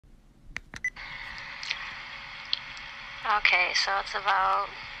Okay, so it's about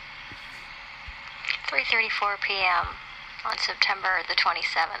 3:34 p.m. on September the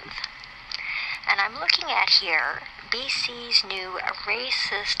 27th. And I'm looking at here BC's new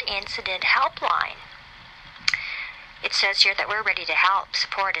racist incident helpline. It says here that we're ready to help.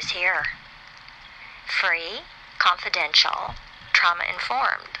 Support is here. Free, confidential,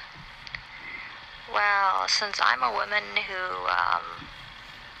 trauma-informed. Well, since I'm a woman who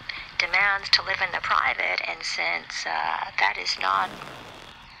demands to live in the private, and since that is not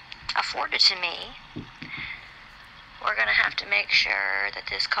afforded to me, we're going to have to make sure that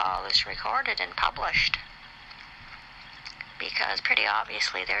this call is recorded and published. Because pretty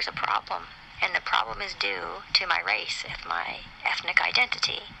obviously there's a problem. And the problem is due to my race, my ethnic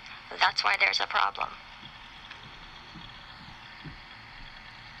identity. That's why there's a problem.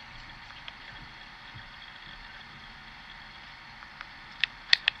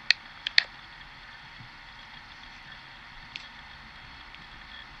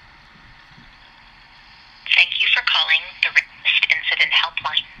 Thank you for calling the Racist Incident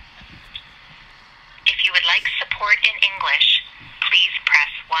Helpline. If you would like support in English, please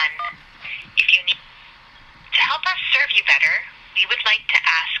press 1. If you need to help us serve you better, we would like to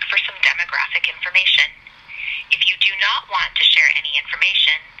ask for some demographic information. If you do not want to share any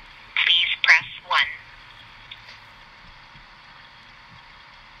information, please press 1.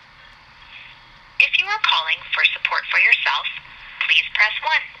 If you are calling for support for yourself, please press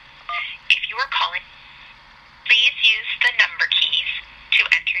 1. If you are calling, please use the number keys to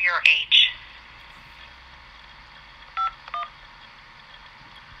enter your age.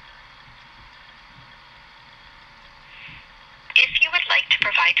 If you would like to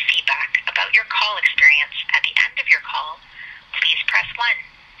provide feedback about your call experience at the end of your call, please press 1.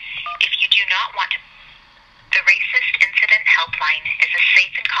 If you do not want to, the Racist Incident Helpline is a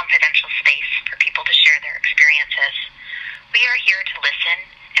safe and confidential space for people to share their experiences. We are here to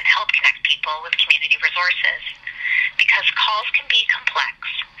listen and help connect people with community resources. Because calls can be complex,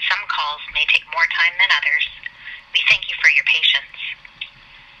 some calls may take more time than others. We thank you for your patience.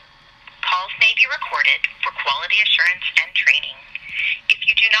 Calls may be recorded for quality assurance and training. If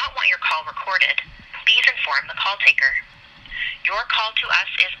you do not want your call recorded, please inform the call taker. Your call to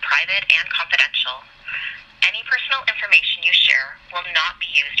us is private and confidential. Any personal information you share will not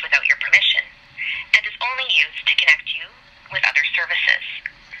be used without your permission and is only used to connect you with other services.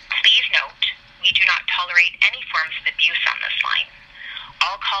 Please note, we do not tolerate any forms of abuse on this line.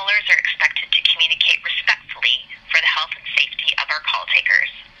 All callers are expected to communicate respectfully for the health and safety of our call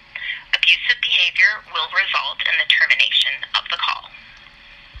takers. Abusive behavior will result in the termination of the call.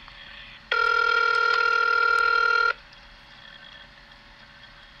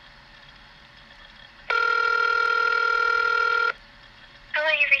 Hello,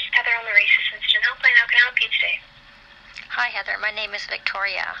 you've reached Heather on the Racist Incident Helpline. How can I help you today? Hi Heather, my name is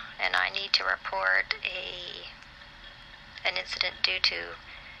Victoria, and I need to report an incident due to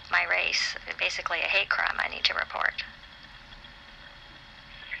my race, basically a hate crime I need to report.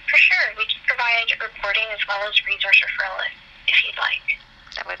 For sure, we can provide reporting as well as resource referral if you'd like.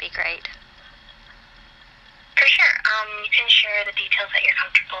 That would be great. For sure, you can share the details that you're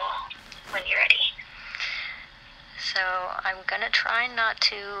comfortable when you're ready. So I'm going to try not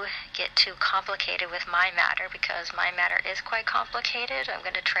to get too complicated with my matter because my matter is quite complicated. I'm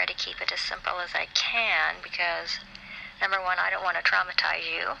going to try to keep it as simple as I can because, number one, I don't want to traumatize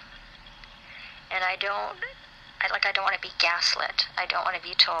you. And I don't want to be gaslit. I don't want to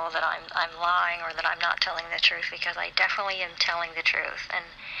be told that I'm lying or that I'm not telling the truth because I definitely am telling the truth. And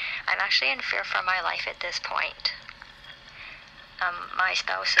I'm actually in fear for my life at this point. My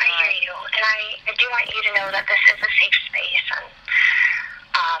spouse and I hear you, and I do want you to know that this is a safe space, and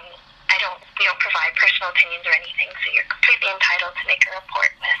we don't provide personal opinions or anything, so you're completely entitled to make a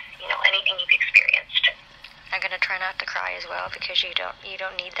report with, anything you've experienced. I'm going to try not to cry as well because you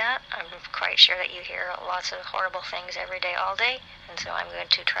don't need that. I'm quite sure that you hear lots of horrible things every day, all day, and so I'm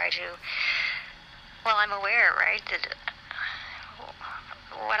going to try to, I'm aware, right, that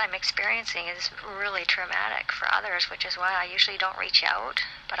what I'm experiencing is really traumatic for others, which is why I usually don't reach out,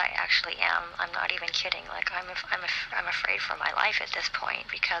 but I actually am. I'm not even kidding. I'm afraid for my life at this point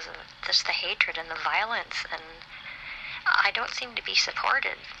because of just the hatred and the violence, and I don't seem to be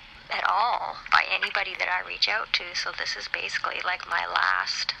supported at all by anybody that I reach out to. So this is basically like my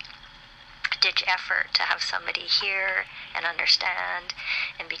last ditch effort to have somebody hear and understand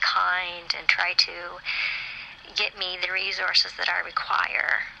and be kind and try to get me the resources that I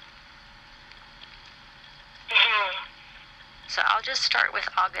require. So I'll just start with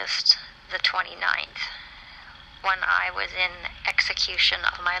August the 29th, when I was in execution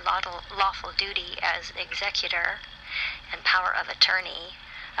of my lawful duty as executor and power of attorney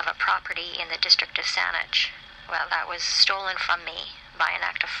of a property in the district of Saanich. Well, that was stolen from me by an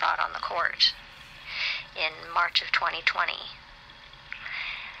act of fraud on the court in March of 2020.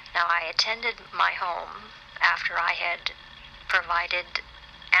 Now, I attended my home after I had provided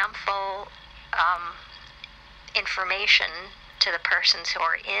ample information to the persons who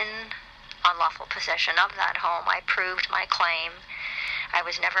are in unlawful possession of that home. I proved my claim. I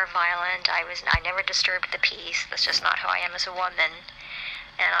was never violent. I never disturbed the peace. That's just not who I am as a woman.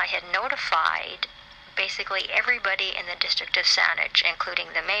 And I had notified basically everybody in the district of Saanich, including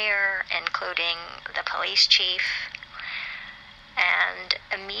the mayor, including the police chief. And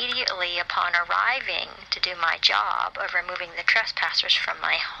immediately upon arriving to do my job of removing the trespassers from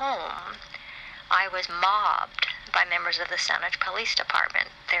my home, I was mobbed by members of the Saanich Police Department.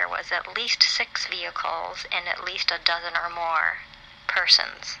 There was at least 6 vehicles and at least a dozen or more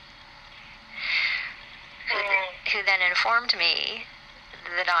persons who then informed me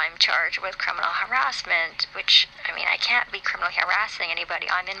that I'm charged with criminal harassment, which, I mean, I can't be criminally harassing anybody.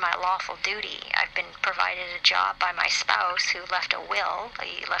 I'm in my lawful duty. I've been provided a job by my spouse who left a will.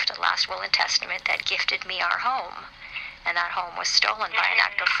 He left a last will and testament that gifted me our home. And that home was stolen by an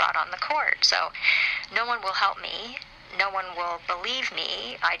act of fraud on the court. So no one will help me. No one will believe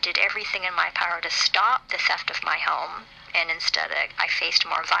me. I did everything in my power to stop the theft of my home, and instead I faced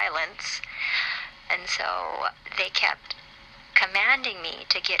more violence. And so they kept commanding me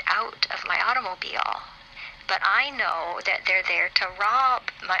to get out of my automobile. But I know that they're there to rob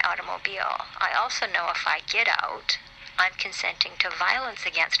my automobile. I also know if I get out, I'm consenting to violence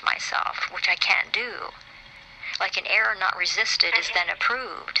against myself, which I can't do. Like an error not resisted is then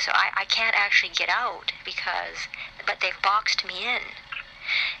approved. So I can't actually get out but they've boxed me in.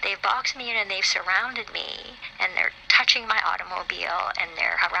 They've boxed me in and they've surrounded me, and they're touching my automobile, and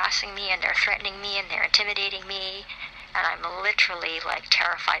they're harassing me, and they're threatening me, and they're intimidating me, and I'm literally like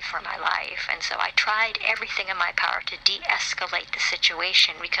terrified for my life. And so I tried everything in my power to de-escalate the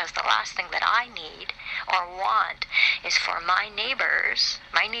situation, because the last thing that I need or want is for my neighbors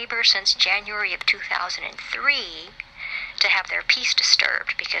since January of 2003, to have their peace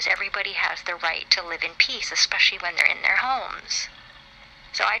disturbed, because everybody has the right to live in peace, especially when they're in their homes.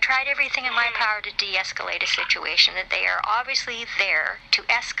 So I tried everything in my power to de-escalate a situation that they are obviously there to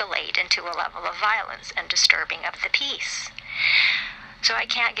escalate into a level of violence and disturbing of the peace. So I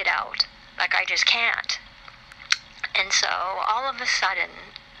can't get out. Like, I just can't. And so all of a sudden,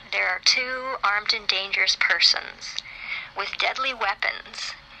 there are 2 armed and dangerous persons with deadly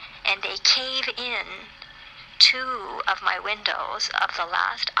weapons, and they cave in 2 of my windows of the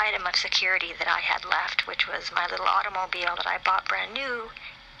last item of security that I had left, which was my little automobile that I bought brand new.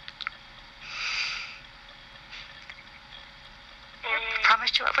 I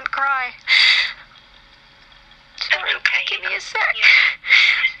promised you I wouldn't cry. That's okay. Give me a sec.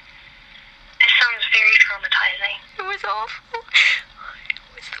 This sounds very traumatizing. It was awful.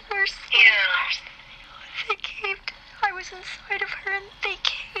 It was the worst thing. Yeah. They caved. I was inside of her, and they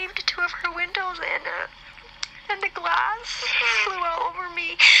caved 2 of her windows in, and the glass flew all over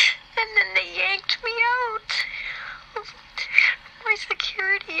me, and then they yanked me out of my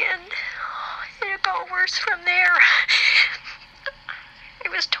security, and it got worse from there. I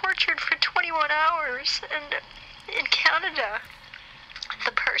was tortured for 21 hours, and in Canada,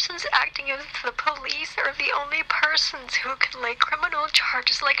 the persons acting as the police are the only persons who can lay criminal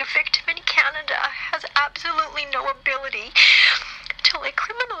charges. Like, a victim in Canada has absolutely no ability to lay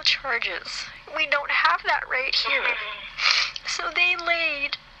criminal charges. We don't have that right here. So they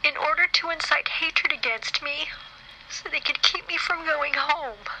laid, in order to incite hatred against me, so they could keep me from going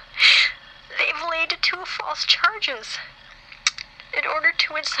home, they've laid 2 false charges in order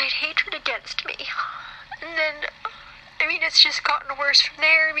to incite hatred against me. And then, I mean, it's just gotten worse from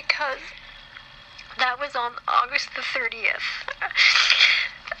there, because that was on August the 30th.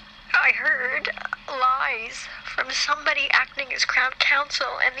 I heard lies from somebody acting as Crown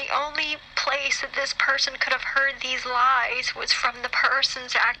Counsel, and the only place that this person could have heard these lies was from the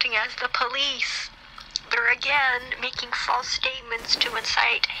persons acting as the police. They're again making false statements to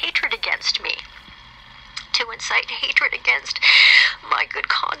incite hatred against me, to incite hatred against my good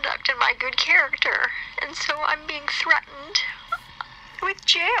conduct and my good character. And so I'm being threatened with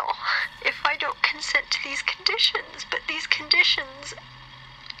jail if I don't consent to these conditions. But these conditions,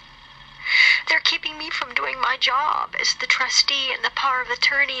 they're keeping me from doing my job as the trustee and the power of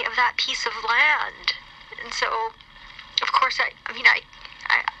attorney of that piece of land. And so, of course, I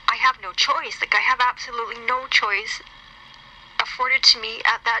have no choice. Like, I have absolutely no choice afforded to me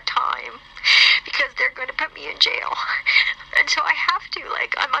at that time, because they're going to put me in jail. And so I have to,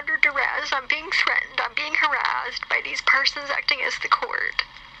 like, I'm under duress. says, I'm being threatened, I'm being harassed by these persons acting as the court.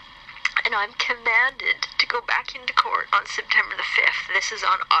 And I'm commanded to go back into court on September the 5th. This is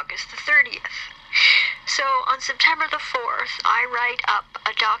on August the 30th. So on September the 4th, I write up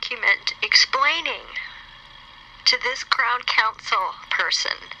a document explaining to this Crown Counsel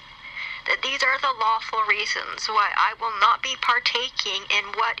person that these are the lawful reasons why I will not be partaking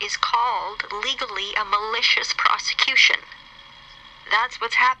in what is called legally a malicious prosecution. That's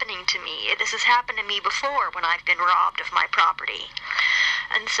what's happening to me. This has happened to me before when I've been robbed of my property.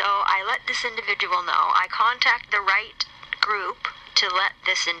 And so I let this individual know. I contact the right group to let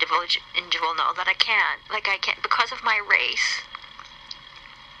this individual know that I can't, because of my race,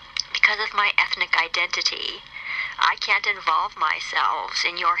 because of my ethnic identity, I can't involve myself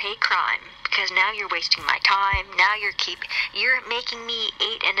in your hate crime, because now you're wasting my time. Now you're making me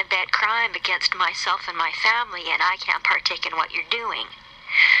aid and abet crime against myself and my family, and I can't partake in what you're doing.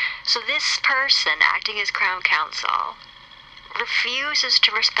 So this person acting as Crown Counsel refuses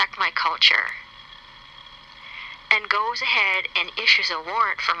to respect my culture and goes ahead and issues a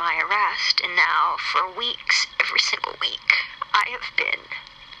warrant for my arrest. And now for weeks, every single week, I have been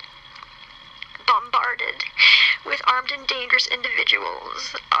bombarded with armed and dangerous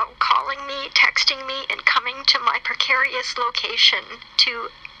individuals calling me, texting me, and coming to my precarious location to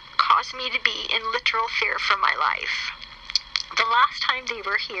cause me to be in literal fear for my life. The last time they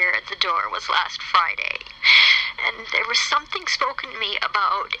were here at the door was last Friday, and there was something spoken to me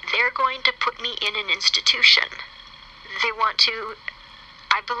about they're going to put me in an institution. They want to,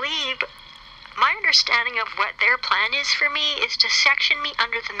 I believe, my understanding of what their plan is for me is to section me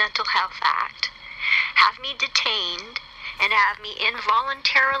under the Mental Health Act, have me detained, and have me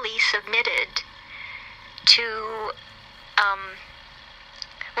involuntarily submitted to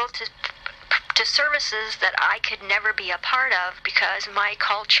services that I could never be a part of because my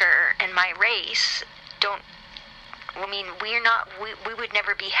culture and my race we would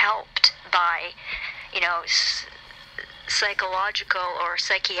never be helped by, psychological or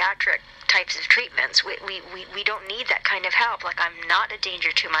psychiatric types of treatments. We don't need that kind of help. Like, I'm not a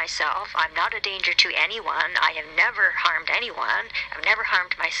danger to myself. I'm not a danger to anyone. I have never harmed anyone. I've never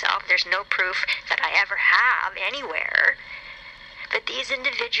harmed myself. There's no proof that I ever have anywhere. But these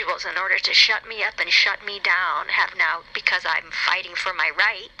individuals, in order to shut me up and shut me down, have now, because I'm fighting for my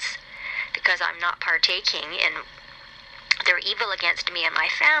rights, because I'm not partaking in their evil against me and my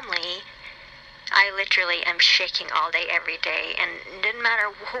family, I literally am shaking all day, every day. And it doesn't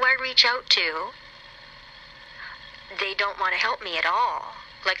matter who I reach out to, they don't want to help me at all.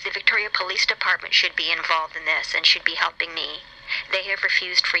 Like, the Victoria Police Department should be involved in this and should be helping me. They have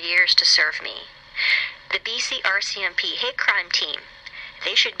refused for years to serve me. The BC RCMP hate crime team,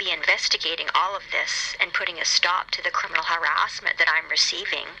 they should be investigating all of this and putting a stop to the criminal harassment that I'm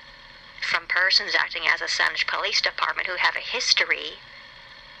receiving from persons acting as a Saanich Police Department who have a history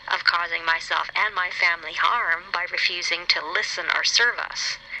of causing myself and my family harm by refusing to listen or serve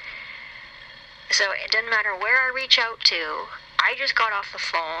us. So it doesn't matter where I reach out to. I just got off the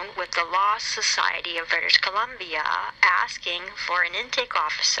phone with the Law Society of British Columbia asking for an intake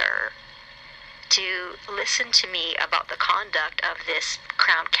officer to listen to me about the conduct of this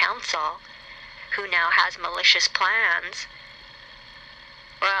Crown Counsel who now has malicious plans.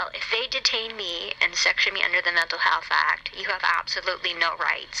 Well, if they detain me and section me under the Mental Health Act, you have absolutely no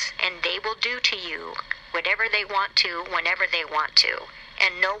rights, and they will do to you whatever they want to, whenever they want to,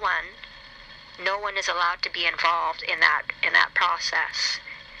 and no one is allowed to be involved in that process.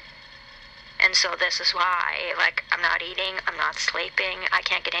 And so this is why, I'm not eating, I'm not sleeping, I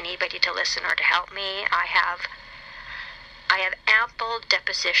can't get anybody to listen or to help me. I have ample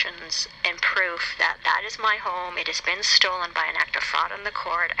depositions and proof that is my home. It has been stolen by an act of fraud in the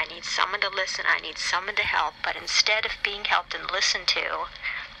court. I need someone to listen, I need someone to help. But instead of being helped and listened to,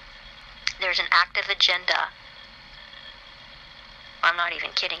 there's an active agenda. I'm not even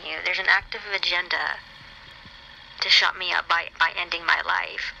kidding you. There's an active agenda to shut me up by ending my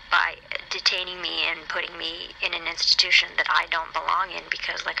life, by detaining me and putting me in an institution that I don't belong in,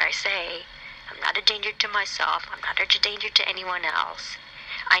 because, like I say, I'm not a danger to myself, I'm not a danger to anyone else.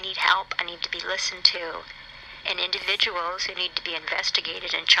 I need help, I need to be listened to, and individuals who need to be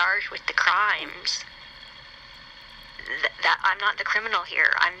investigated and charged with the crimes, that I'm not the criminal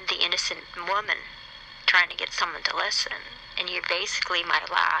here, I'm the innocent woman trying to get someone to listen, and you're basically my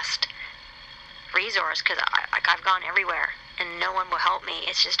last resource, because I've gone everywhere and no one will help me.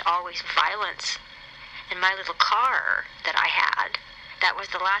 It's just always violence. And my little car that I had, that was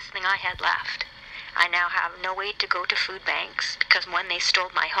the last thing I had left. I now have no way to go to food banks, because when they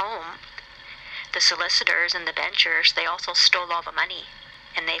stole my home, the solicitors and the benchers, they also stole all the money.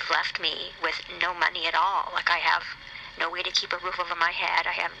 and they've left me with no money at all. Like, I have no way to keep a roof over my head.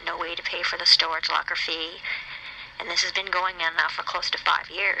 I have no way to pay for the storage locker fee. And this has been going on now for close to 5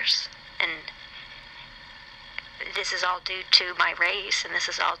 years. And this is all due to my race, and this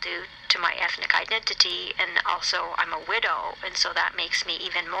is all due to my ethnic identity, and also I'm a widow, and so that makes me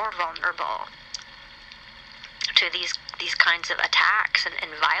even more vulnerable to these kinds of attacks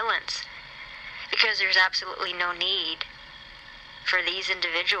and violence, because there's absolutely no need for these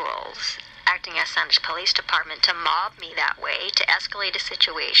individuals acting as Saanich Police Department to mob me that way, to escalate a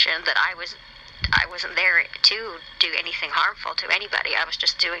situation that I wasn't there to do anything harmful to anybody. I was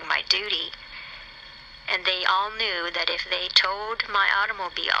just doing my duty. And they all knew that if they towed my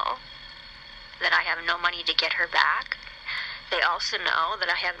automobile, that I have no money to get her back. They also know that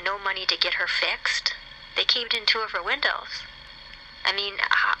I have no money to get her fixed. They caved in 2 of her windows. I mean,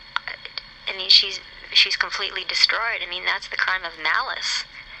 she's completely destroyed. I mean, that's the crime of malice.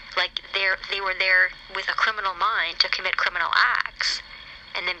 Like, they were there with a criminal mind to commit criminal acts.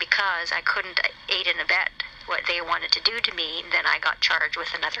 And then because I couldn't aid and abet what they wanted to do to me, then I got charged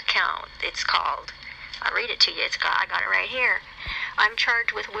with another count. It's called, I'll read it to you. I got it right here. I'm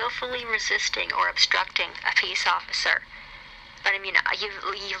charged with willfully resisting or obstructing a peace officer. But I mean,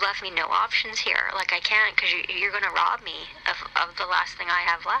 you've left me no options here. Like, I can't, because you're going to rob me of the last thing I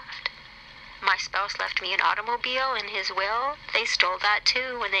have left. My spouse left me an automobile in his will. They stole that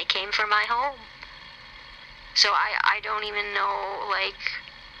too when they came for my home. So I don't even know, like,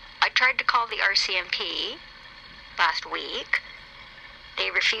 I tried to call the RCMP last week. They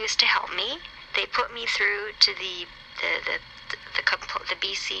refused to help me. They put me through to the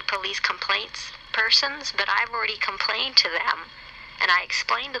BC police complaints persons, but I've already complained to them. And I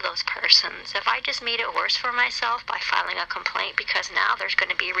explained to those persons, if I just made it worse for myself by filing a complaint, because now there's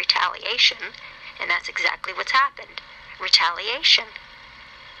going to be retaliation, and that's exactly what's happened. Retaliation.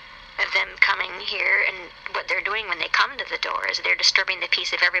 Of them coming here, and what they're doing when they come to the door is they're disturbing the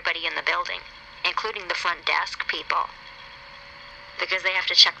peace of everybody in the building, including the front desk people, because they have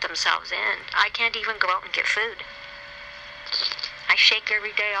to check themselves in. I can't even go out and get food. I shake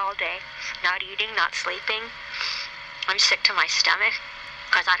every day, all day, not eating, not sleeping. I'm sick to my stomach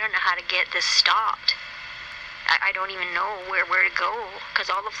because I don't know how to get this stopped. I don't even know where to go,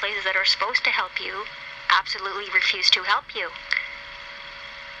 because all the places that are supposed to help you absolutely refuse to help you.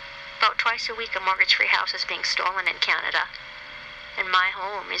 About twice a week, a mortgage-free house is being stolen in Canada, and my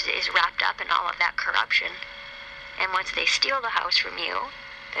home is wrapped up in all of that corruption. And once they steal the house from you,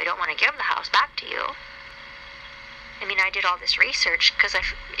 they don't want to give the house back to you. I mean, I did all this research because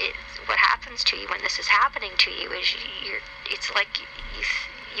what happens to you when this is happening to you is it's like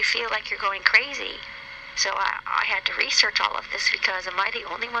you feel like you're going crazy. So I had to research all of this, because am I the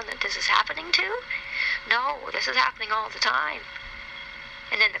only one that this is happening to? No, this is happening all the time.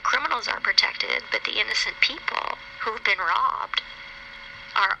 And then the criminals are protected, but the innocent people who've been robbed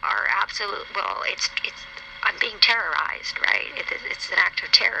are absolute. Well, I'm being terrorized, right? It's an act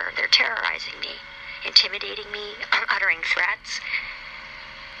of terror. They're terrorizing me, intimidating me, uttering threats.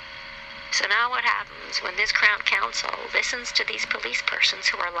 So now what happens when this Crown Council listens to these police persons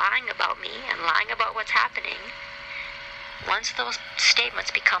who are lying about me and lying about what's happening? Once those statements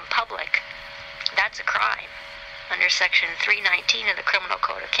become public, that's a crime. Under Section 319 of the Criminal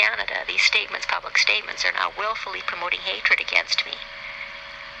Code of Canada, these statements, public statements, are now willfully promoting hatred against me.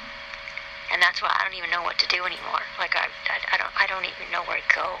 And that's why I don't even know what to do anymore. Like, I don't even know where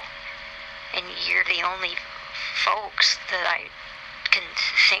to go. And you're the only folks that I can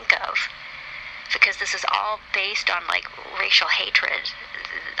think of, because this is all based on, like, racial hatred.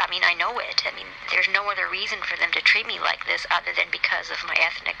 I mean, I know it. I mean, there's no other reason for them to treat me like this other than because of my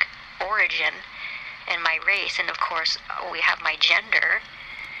ethnic origin and my race. And of course, we have my gender,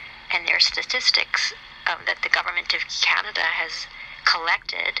 and there's statistics that the government of Canada has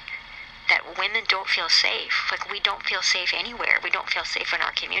collected that women don't feel safe. Like, we don't feel safe anywhere. We don't feel safe in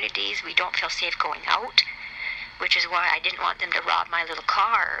our communities. We don't feel safe going out, which is why I didn't want them to rob my little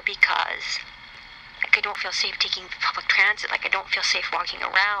car, because like, I don't feel safe taking public transit. Like, I don't feel safe walking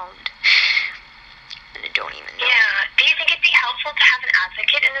around. And I don't even know. Yeah. Do you think it'd be helpful to have an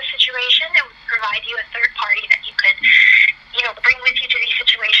advocate in this situation that would provide you a third party that you could, bring with you to these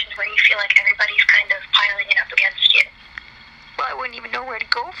situations where you feel like everybody's kind of piling it up against you? Well, I wouldn't even know where to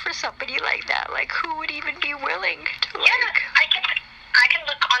go for somebody like that. Like, who would even be willing to, Yeah, I can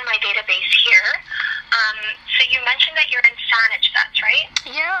look on my database here. So you mentioned that you're in Saanich, that's right?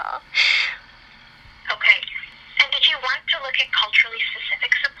 Yeah. Okay. And did you want to look at culturally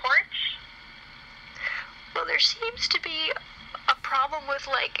specific supports? Well, there seems to be a problem problem with,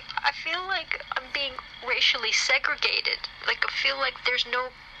 like, I feel like I'm being racially segregated. Like, I feel like there's no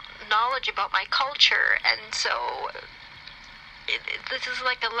knowledge about my culture, and so this is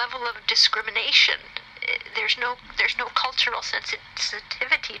like a level of discrimination. There's no cultural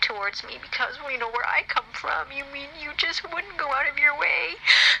sensitivity towards me because, you know, where I come from, you mean you just wouldn't go out of your way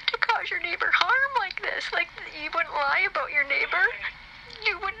to cause your neighbor harm like this? Like, you wouldn't lie about your neighbor?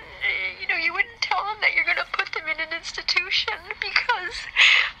 You wouldn't, you wouldn't tell them that you're going to put them in an institution because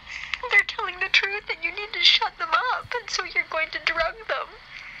they're telling the truth and you need to shut them up, and so you're going to drug them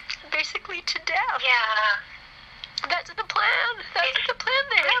basically to death. Yeah. That's the plan. That's the plan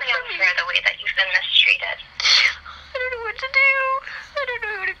they have for me. It's really unfair the way that you've been mistreated. I don't know what to do. I don't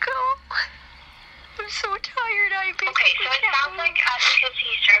know who to call. I'm so tired. Okay, so it sounds like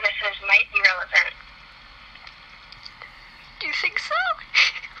advocacy services might be relevant. Do you think so?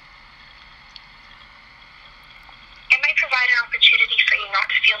 It might provide an opportunity for you not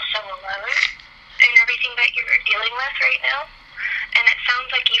to feel so alone in everything that you're dealing with right now. And it sounds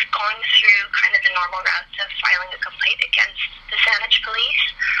like you've gone through kind of the normal routes of filing a complaint against the Saanich police.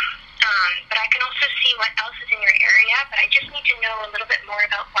 But I can also see what else is in your area, but I just need to know a little bit more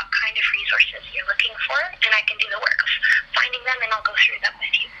about what kind of resources you're looking for, and I can do the work of finding them, and I'll go through them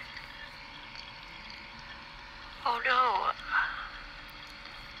with you. Oh no.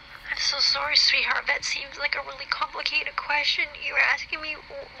 I'm so sorry, sweetheart. That seems like a really complicated question. You're asking me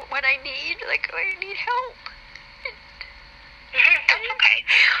what I need? Like, I need help. That's okay.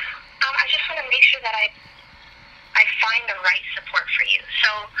 I just want to make sure that I find the right support for you.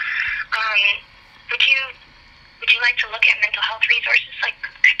 So, would you like to look at mental health resources, like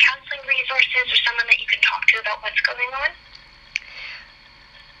counseling resources, or someone that you can talk to about what's going on?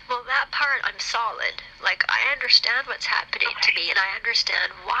 Well, that part I'm solid. Like, I understand what's happening to me, and I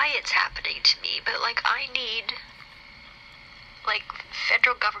understand why it's happening to me, but, like, I need, like,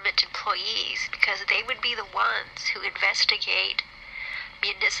 federal government employees, because they would be the ones who investigate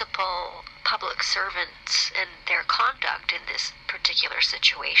municipal public servants and their conduct in this particular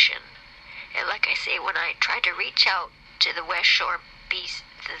situation. And like I say, when I tried to reach out to the West Shore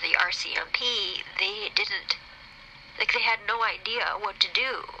the RCMP, they didn't, like, they had no idea what to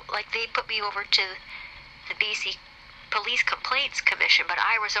do. Like, they put me over to the BC Police Complaints Commission, but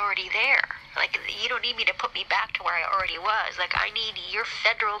I was already there. Like, you don't need me to put me back to where I already was. Like, I need your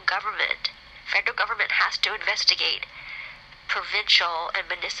federal government. Federal government has to investigate provincial and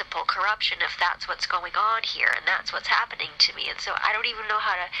municipal corruption if that's what's going on here, and that's what's happening to me. And so I don't even know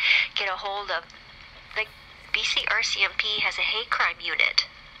how to get a hold of, like, BC RCMP has a hate crime unit.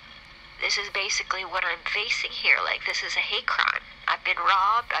 This is basically what I'm facing here. Like, this is a hate crime. I've been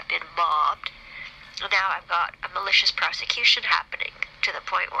robbed, I've been mobbed. Now I've got a malicious prosecution happening to the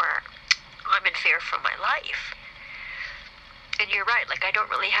point where I'm in fear for my life. And you're right, like, I don't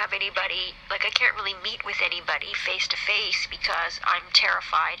really have anybody, like, I can't really meet with anybody face to face because I'm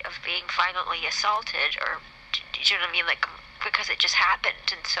terrified of being violently assaulted, or, do you know what I mean? Like, because it just happened,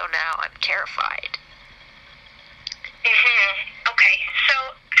 and so now I'm terrified. Okay, so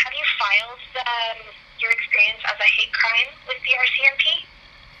have you filed your experience as a hate crime with the RCMP?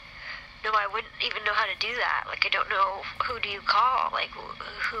 No, I wouldn't even know how to do that. Like, I don't know, who do you call? Like,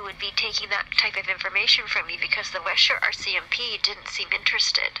 who would be taking that type of information from me? Because the West Shore RCMP didn't seem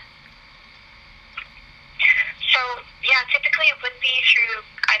interested. So, yeah, typically it would be through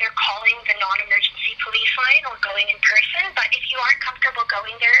either calling the non-emergency police line or going in person, but if you aren't comfortable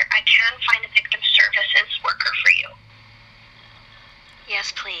going there, I can find a victim services worker for you. Yes,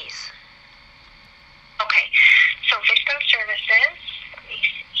 please. Okay, so victim services, let me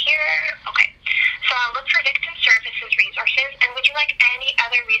see here. Okay, so I'll look for victim services resources, and would you like any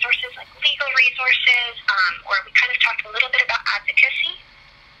other resources, like legal resources, or we kind of talked a little bit about advocacy?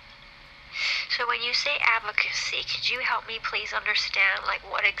 So when you say advocacy, could you help me please understand, like,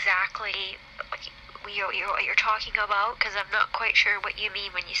 what exactly, like, what you're talking about? Because I'm not quite sure what you mean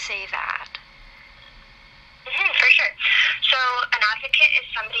when you say that. For sure. So an advocate is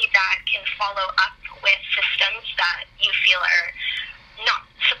somebody that can follow up with systems that you feel are not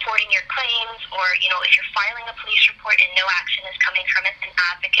supporting your claims, or, you know, if you're filing a police report and no action is coming from it, an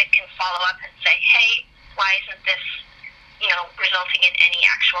advocate can follow up and say, hey, why isn't this, you know, resulting in any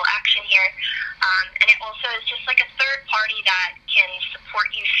actual action here? And it also is just like a third party that can support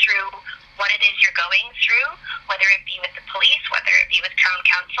you through what it is you're going through, whether it be with the police, whether it be with Crown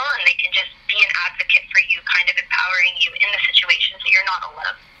Counsel, and they can just be an advocate for you, kind of empowering you in the situation so you're not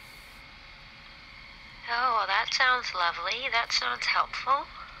alone. Oh, that sounds lovely. That sounds helpful.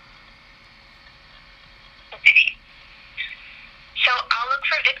 Okay. So I'll look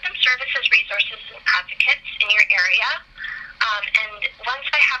for victim services resources and advocates in your area. And once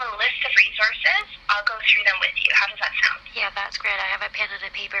I have a list of resources, I'll go through them with you. How does that sound? Yeah, that's great. I have a pen and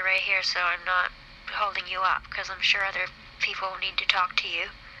a paper right here, so I'm not holding you up, because I'm sure other people need to talk to you.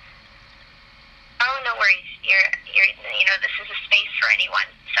 Oh, no worries. This is a space for anyone,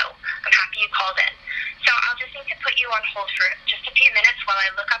 so I'm happy you called in. So I'll just need to put you on hold for just a few minutes while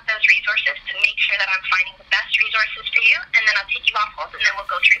I look up those resources to make sure that I'm finding the best resources for you, and then I'll take you off hold, and then we'll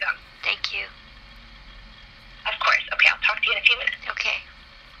go through them. Thank you. Of course. Okay, I'll talk to you in a few minutes. Okay.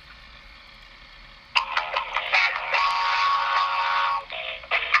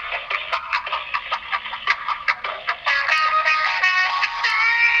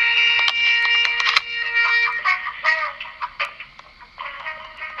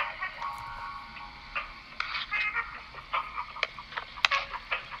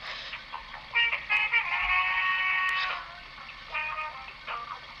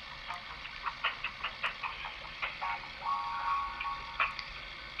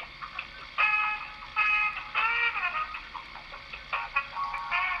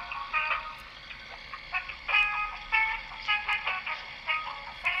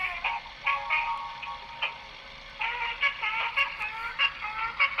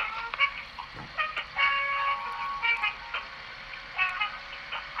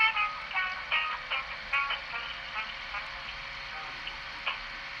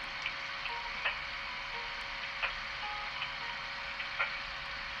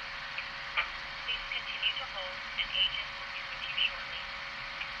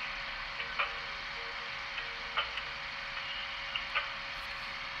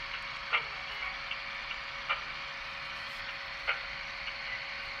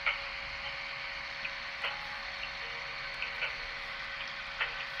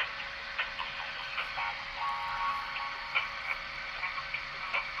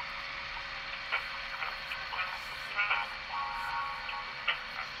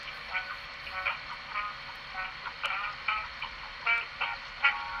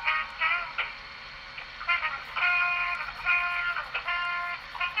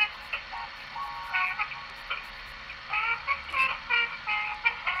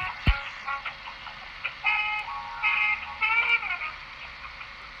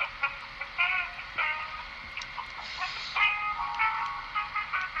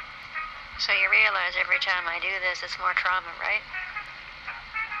 So you realize every time I do this, it's more trauma, right?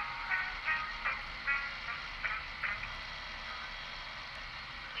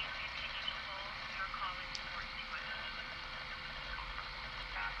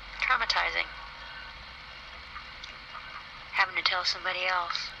 Traumatizing. Having to tell somebody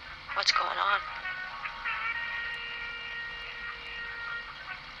else what's going on.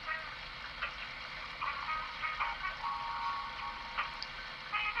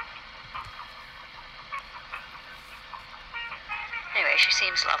 Anyway, she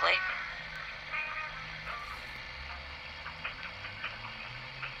seems lovely.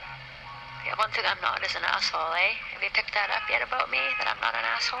 Yeah, one thing I'm not is an asshole, eh? Have you picked that up yet about me, that I'm not an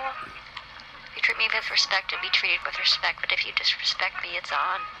asshole? If you treat me with respect, to be treated with respect, but if you disrespect me, it's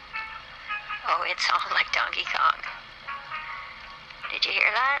on. Oh, it's on like Donkey Kong. Did you hear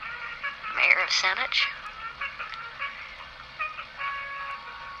that? Mayor of Saanich?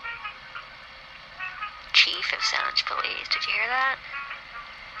 Chief of Saanich Police. Did you hear that?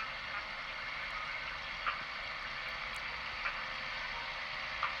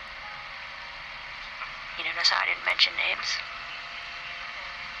 You notice I didn't mention names?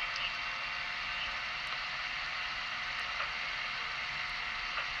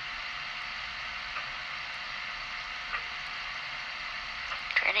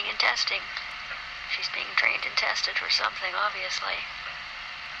 Training and testing. She's being trained and tested for something, obviously.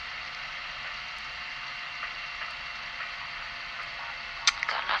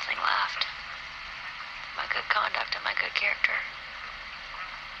 Got nothing left. My good conduct and my good character.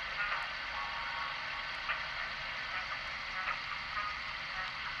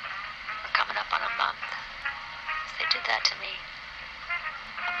 We're coming up on a month. They did that to me.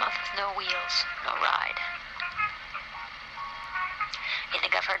 A month with no wheels, no ride. You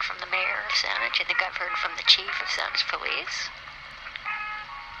think I've heard from the mayor of Saanich? You think I've heard from the chief of Saanich Police?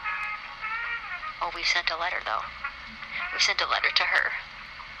 Oh, we sent a letter, though. We sent a letter to her.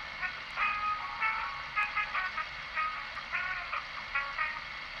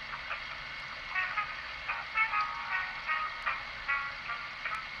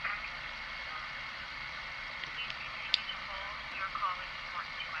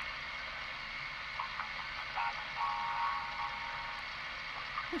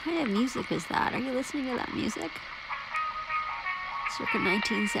 What kind of music is that? Are you listening to that music? Circa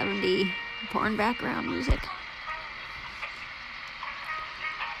 1970 porn background music.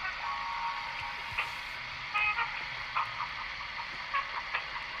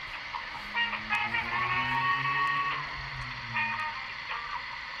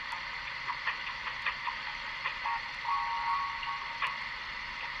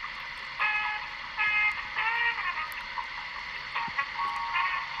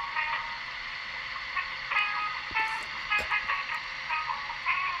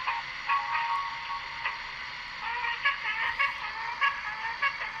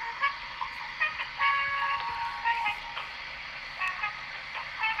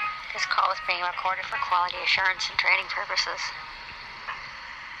 This call is being recorded for quality assurance and training purposes.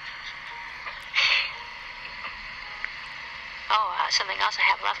 Something else I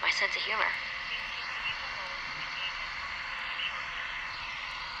have left, my sense of humor.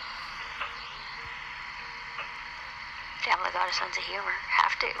 Family got a sense of humor.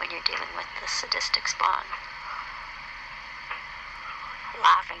 Have to when you're dealing with the sadistic spawn.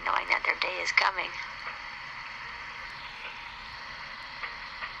 Laughing knowing that their day is coming.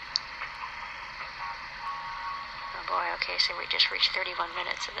 Oh boy, okay, so we just reached 31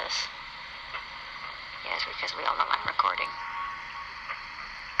 minutes of this. Yes, because we all know I'm recording.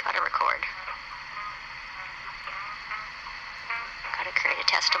 Gotta record. Gotta create a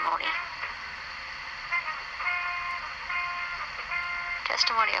testimony.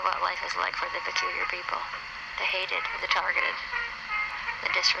 Testimony of what life is like for the peculiar people. The hated, the targeted,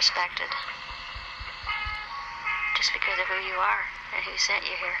 the disrespected. Just because of who you are and who sent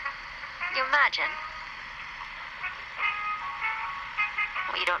you here. You imagine.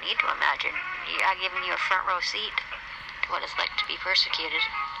 Well, you don't need to imagine. I've given you a front row seat to what it's like to be persecuted.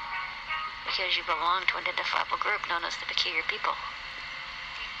 Because you belong to an identifiable group known as the peculiar people.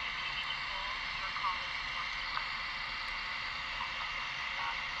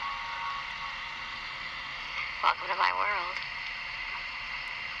 Welcome to my world.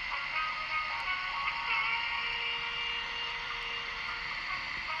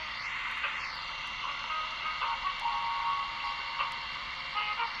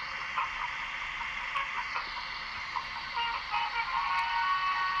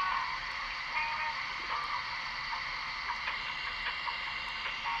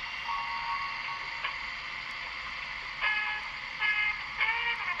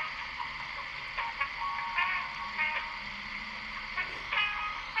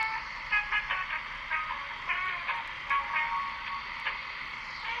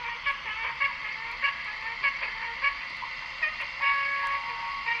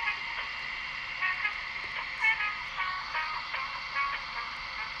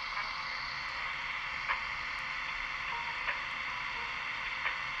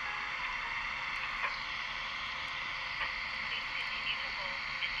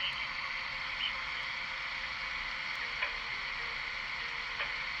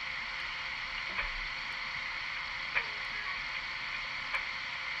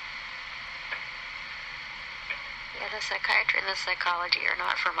 The psychiatry and the psychology are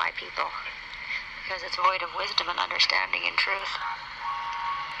not for my people, because it's void of wisdom and understanding and truth.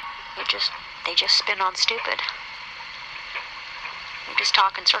 They just spin on stupid. They just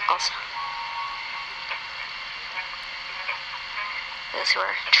talk in circles. Those who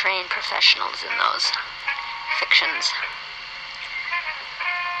are trained professionals in those fictions.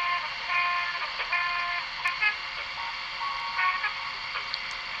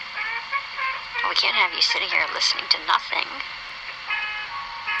 We can't have you sitting here listening to nothing.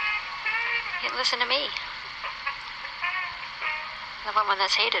 You can listen to me. The woman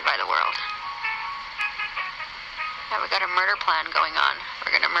that's hated by the world. Now we got a murder plan going on.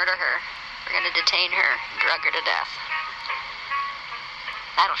 We're going to murder her. We're going to detain her, drug her to death.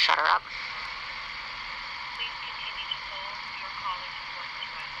 That'll shut her up.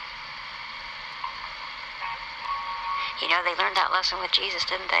 You know, they learned that lesson with Jesus,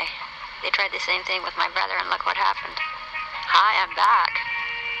 didn't they? They tried the same thing with my brother, and look what happened. Hi, I'm back.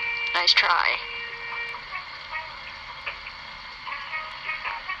 Nice try.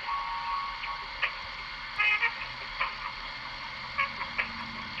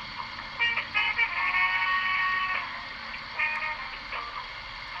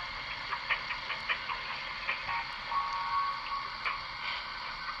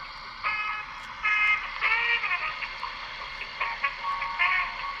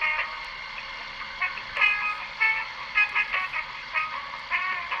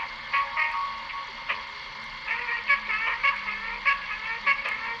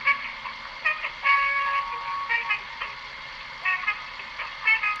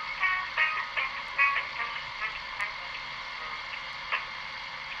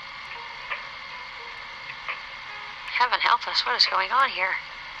 Heaven help us, what is going on here?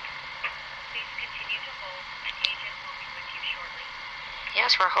 Please continue to hold. An agent will be with you shortly.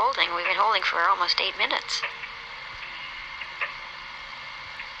 Yes, we're holding. We've been holding for almost 8 minutes.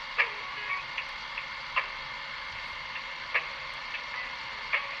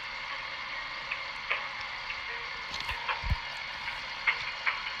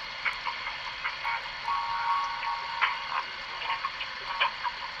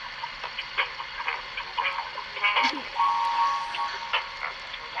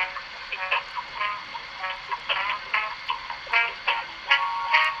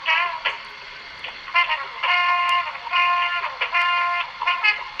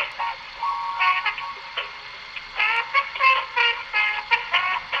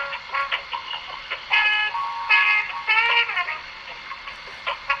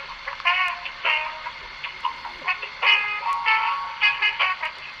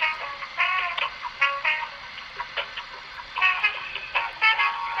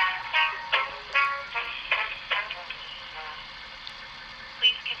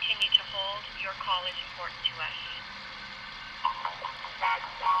 call is important to us.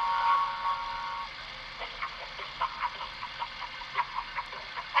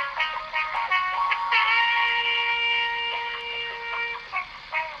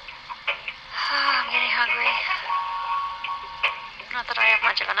 I'm getting hungry. Not that I have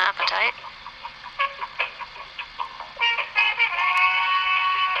much of an appetite.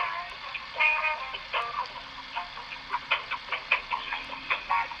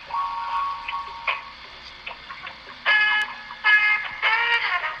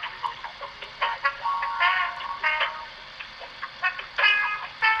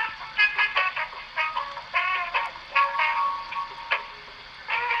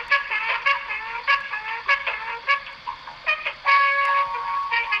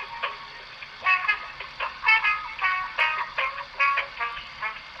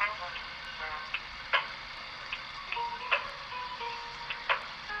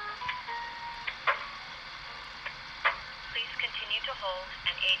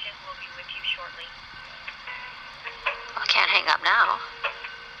 An agent will be with you shortly. I can't hang up now.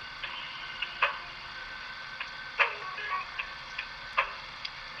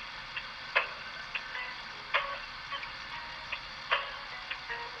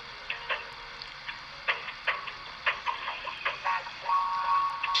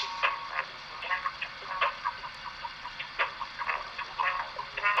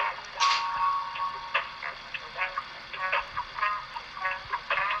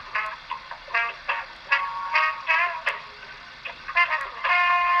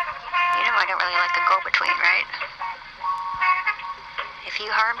 I don't really like the go-between, right? If you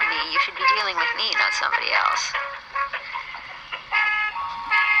harmed me, you should be dealing with me, not somebody else.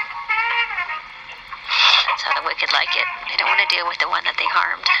 That's how the wicked like it. They don't want to deal with the one that they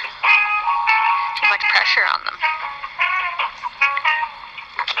harmed. Too much pressure on them.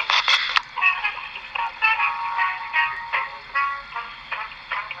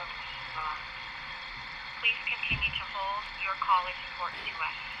 Please continue to hold. Your call is important to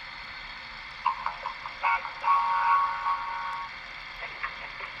us.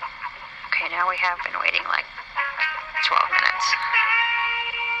 Okay, now we have been waiting like 12 minutes.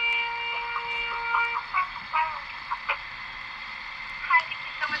 Hi, thank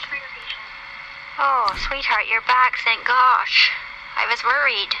you so much for your patience. Oh, sweetheart, you're back, thank gosh. I was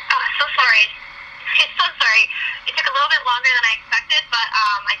worried. Oh, so sorry. So sorry. It took a little bit longer than I expected, but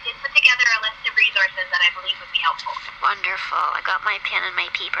I did put together a list of resources that I believe would be helpful. Wonderful. I got my pen and my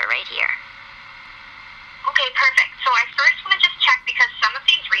paper right here. Okay, perfect. So I first want to just check because some of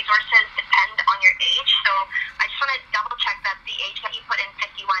these resources depend on your age. So I just want to double check that the age that you put in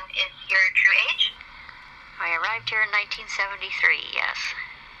 51 is your true age. I arrived here in 1973, yes.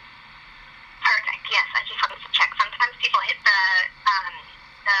 Perfect, yes. I just wanted to check. Sometimes people hit the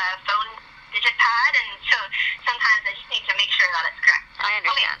phone digit pad, and so sometimes I just need to make sure that it's correct. I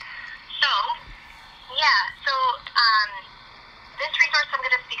understand. Okay. So, yeah, so this resource I'm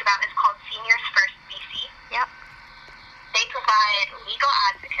going to speak about is called Seniors First BC. Yep. They provide legal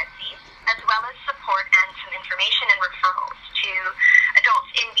advocacy as well as support and some information and referrals to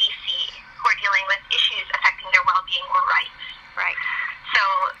adults in BC who are dealing with issues affecting their well-being or rights. Right. So,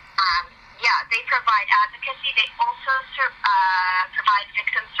 yeah, they provide advocacy. They also provide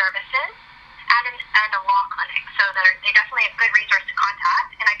victim services and a law clinic. So they're definitely a good resource to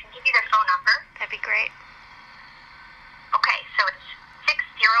contact, and I can give you their phone number. That'd be great. Okay, so it's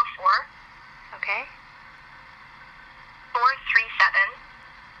 604. Okay. 437.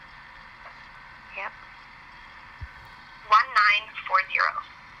 Yep. 1940.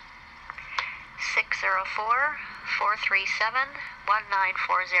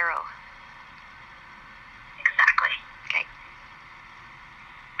 604-437-1940. Exactly. Okay.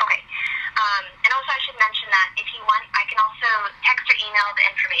 Okay. And also I should mention that if you want, I can also text or email the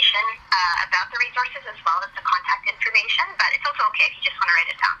information about the resources as well as the contact information, but it's also okay if you just want to write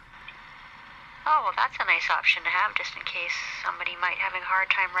it down. Oh, well, that's a nice option to have just in case somebody might having a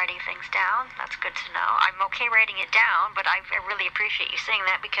hard time writing things down. That's good to know. I'm okay writing it down, but I really appreciate you saying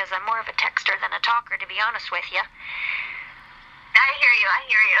that because I'm more of a texter than a talker, to be honest with you. I hear you.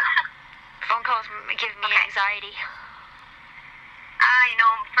 Phone calls give me anxiety. I know,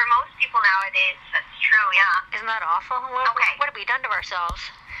 for most people nowadays, that's true, yeah. Isn't that awful? What have we done to ourselves?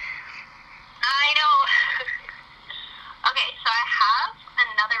 I know. Okay, so I have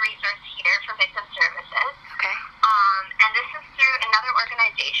another resource here for victim services. Okay. And this is through another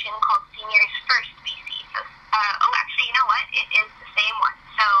organization called Seniors First BC. So, actually, you know what? It is the same one.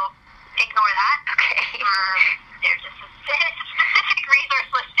 So, ignore that. Okay. There's just a specific resource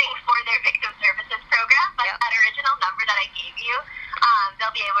listing for their victim services program, but that original number that I gave you,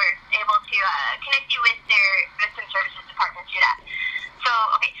 they'll be able were able to connect you with their victim services department through that. So,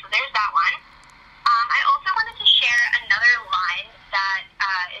 okay, so there's that one. I also wanted to share another line that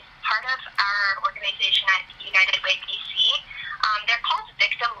is part of our organization at United Way BC. They're called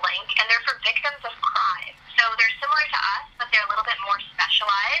Victim Link, and they're for victims of crime. So they're similar to us, but they're a little bit more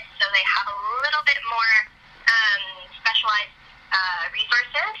specialized. So they have a little bit more specialized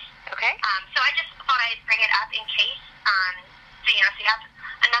resources. Okay. So I just thought I'd bring it up in case, so you have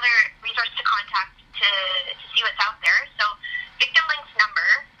another resource to contact to see what's out there. So Victim Link's number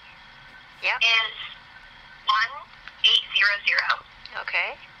is 1800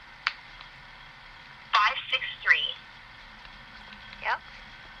 Okay. 563 Yep.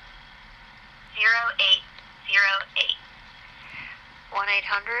 0808.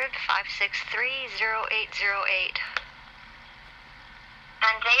 1-800-563-0808.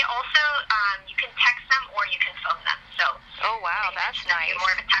 And they also, you can text them or you can phone them. So. Oh wow, that's nice. You're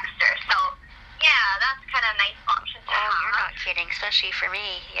more of a texter. So, yeah, that's kind of a nice option to have. Oh, you're not kidding, especially for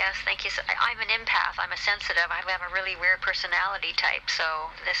me. Yes, thank you. I'm an empath. I'm a sensitive. I have a really weird personality type, so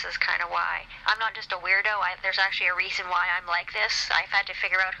this is kind of why. I'm not just a weirdo. There's actually a reason why I'm like this. I've had to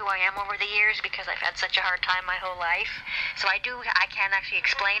figure out who I am over the years because I've had such a hard time my whole life. So I can't actually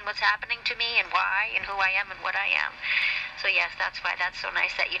explain what's happening to me and why and who I am and what I am. So yes, that's why that's so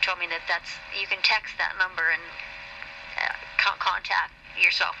nice that you told me that you can text that number and contact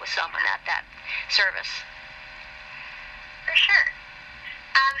yourself with someone at that service. For sure.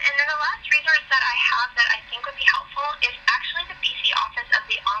 And then the last resource that I have that I think would be helpful is actually the BC Office of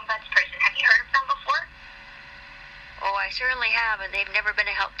the Ombudsperson. Have you heard of them before? Oh, I certainly have, and they've never been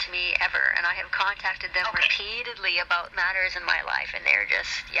a help to me ever, and I have contacted them repeatedly about matters in my life, and they're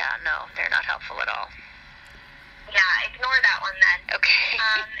just, they're not helpful at all. Yeah, ignore that one then. Okay.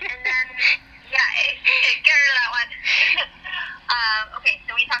 And then, get rid of that one. Okay,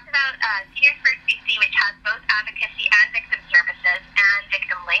 so we talked about Seniors First BC, which has both advocacy and victim services, and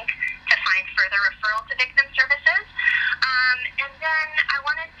Victim Link to find further referral to victim services. And then I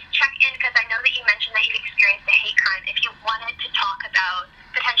wanted to check in, because I know that you mentioned that you've experienced a hate crime, if you wanted to talk about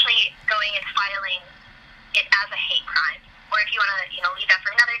potentially going and filing it as a hate crime, or if you want to, leave that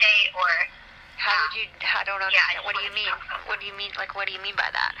for another day, or... I don't understand. Yeah, what do you mean? What do you mean? Like, what do you mean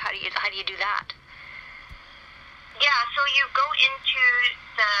by that? How do you do that? Yeah, so you go into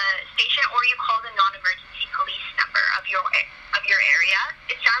the station, or you call the non-emergency police number of your area.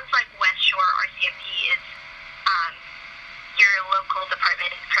 It sounds like West Shore RCMP is your local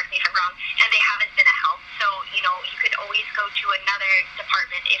department. Correct me if I'm wrong, and they haven't been a help. So you could always go to another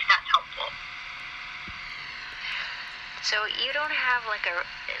department if that's helpful. So you don't have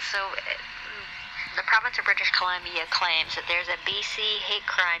the province of British Columbia claims that there's a BC hate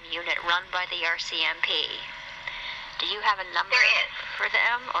crime unit run by the RCMP. Do you have a number for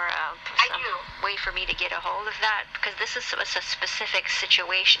them, or some way for me to get a hold of that? Because this is a specific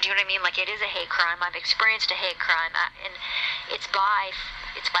situation. Do you know what I mean? Like, it is a hate crime. I've experienced a hate crime, and it's by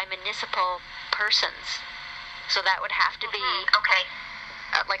municipal persons. So that would have to be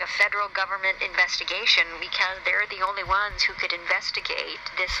like a federal government investigation, because they're the only ones who could investigate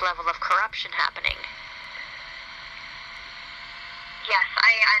this level of corruption happening. Yes,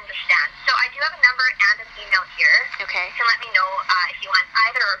 I understand. So I do have a number and an email here. Okay. You can let me know if you want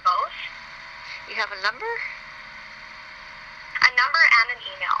either or both. You have a number? A number and an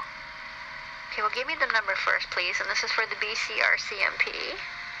email. Okay, well, give me the number first, please. And this is for the BC RCMP.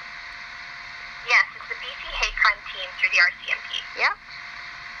 Yes, it's the BC Hate Crime Team through the RCMP. Yeah.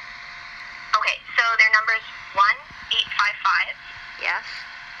 Okay, so their number is 1-855. Yes.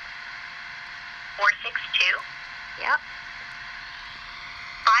 462. Yep.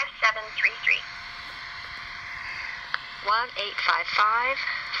 5733.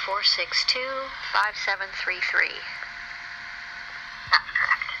 1-855-462-5733. That's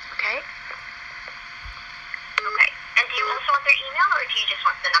correct. Okay. Okay. And do you also want their email, or do you just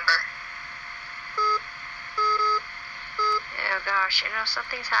want the number? Oh gosh,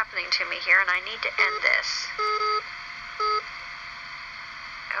 something's happening to me here, and I need to end this.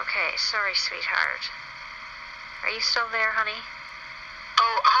 Okay, sorry, sweetheart. Are you still there, honey?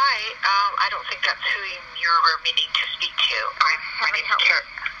 Oh, I don't think that's who you're meaning to speak to.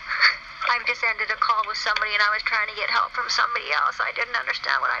 I've just ended a call with somebody, and I was trying to get help from somebody else. I didn't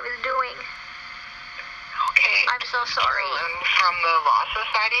understand what I was doing. Okay. I'm so sorry. From the Law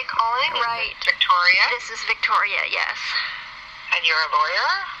Society calling? Right. Victoria? This is Victoria, yes. And you're a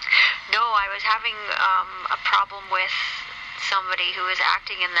lawyer? No, I was having a problem with somebody who was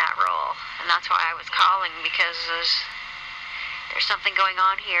acting in that role, and that's why I was calling, because there's something going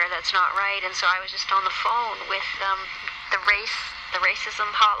on here that's not right. And so I was just on the phone with the race the racism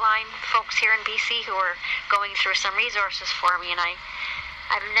hotline folks here in BC who are going through some resources for me, and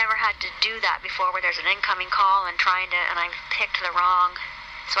I've never had to do that before, where there's an incoming call and I've picked the wrong.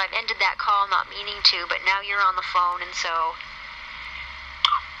 So I've ended that call not meaning to, but now you're on the phone, and so...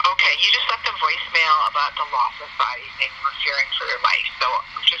 Okay, you just left a voicemail about the Law Society and you were fearing for your life. So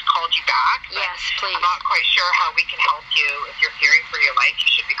we just called you back. Yes, please. I'm not quite sure how we can help you. If you're fearing for your life, you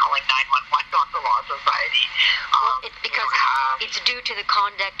should be calling 911, not the Law Society. Because it's due to the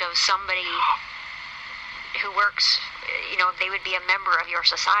conduct of somebody who works, they would be a member of your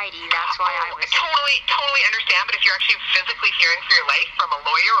society. That's why I was... Totally understand, but if you're actually physically fearing for your life from a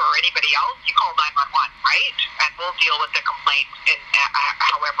lawyer or anybody else, you call 911, right? And we'll deal with the complaint in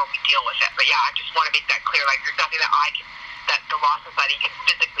however we deal with it. But yeah, I just want to make that clear. Like, there's nothing that the Law Society can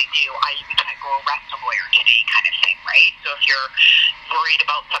physically do. We can't go arrest a lawyer today kind of thing, right? So if you're worried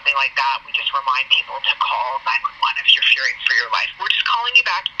about something like that, we just remind people to call 911 if you're fearing for your life. We're just calling you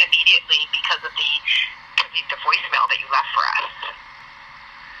back immediately because of the voicemail that you left for us.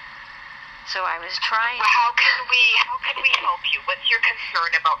 So I was trying... Well, how can we help you? What's your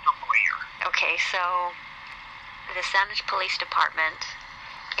concern about the lawyer? Okay, so the Saanich Police Department,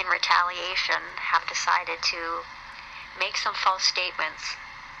 in retaliation, have decided to make some false statements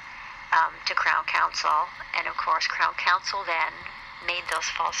to Crown Counsel, and of course Crown Counsel then made those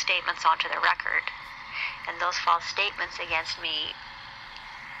false statements onto the record, and those false statements against me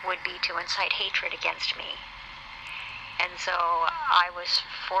would be to incite hatred against me. And so I was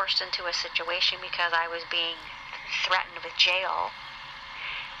forced into a situation because I was being threatened with jail.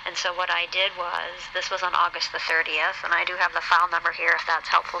 And so what I did was, this was on August the 30th, and I do have the file number here if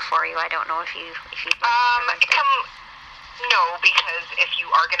that's helpful for you. I don't know if you no, because if you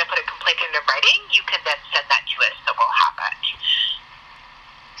are going to put a complaint into writing, you can then send that to us, so we'll have it.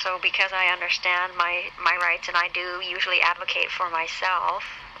 So because I understand my rights, and I do usually advocate for myself,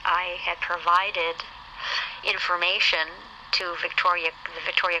 I had provided information to the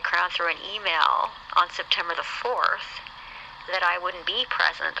Victoria Crown through an email on September the 4th that I wouldn't be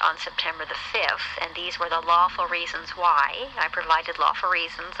present on September the 5th, and these were the lawful reasons why. I provided lawful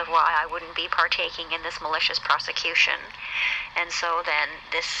reasons of why I wouldn't be partaking in this malicious prosecution. And so then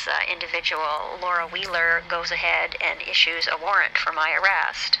this individual, Laura Wheeler, goes ahead and issues a warrant for my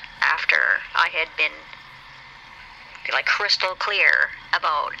arrest after I had been crystal clear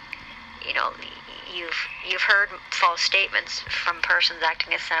about, you've heard false statements from persons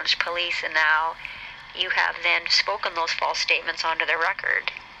acting as Saanich police, and now you have then spoken those false statements onto the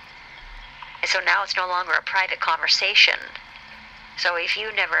record. And so now it's no longer a private conversation. So if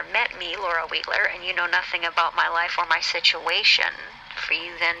you never met me, Laura Wheeler, and you know nothing about my life or my situation, for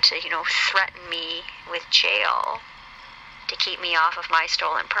you then to, threaten me with jail to keep me off of my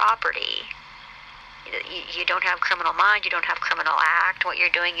stolen property, you don't have criminal mind, you don't have criminal act. What you're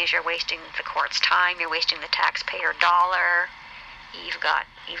doing is you're wasting the court's time, you're wasting the taxpayer dollar.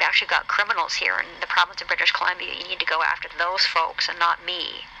 You've actually got criminals here in the province of British Columbia. You need to go after those folks and not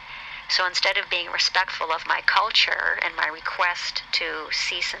me. So instead of being respectful of my culture and my request to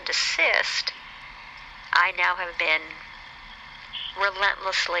cease and desist, I now have been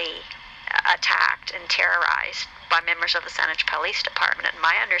relentlessly attacked and terrorized by members of the Saanich Police Department. And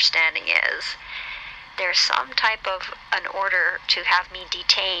my understanding is there's some type of an order to have me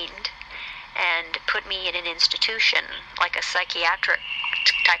detained and put me in an institution, like a psychiatric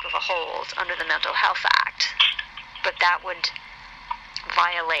type of a hold under the Mental Health Act. But that would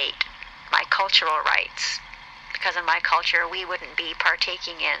violate my cultural rights, because in my culture we wouldn't be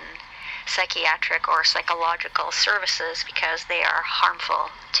partaking in psychiatric or psychological services because they are harmful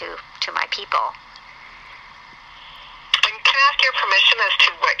to my people. And can I ask your permission as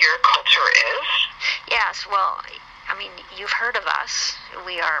to what your culture is? Yes, well, you've heard of us.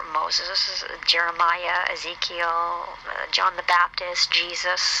 We are Moses, Jeremiah, Ezekiel, John the Baptist,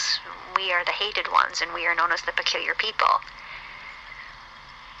 Jesus. We are the hated ones, and we are known as the peculiar people.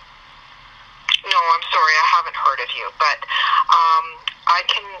 No, I'm sorry, I haven't heard of you, but I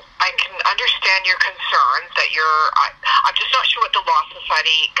can understand your concerns that I'm just not sure what the Law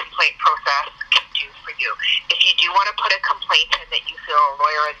Society complaint process can do for you. If you do want to put a complaint in that you feel a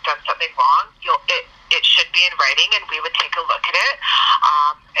lawyer has done something wrong, it should be in writing, and we would take a look at it.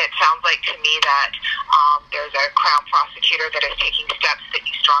 It sounds like to me that there's a Crown prosecutor that is taking steps that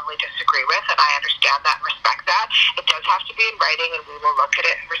you strongly disagree with, and I understand that and respect that. It does have to be in writing, and we will look at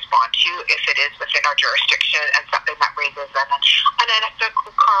it and respond to you if it is within our jurisdiction and something that raises an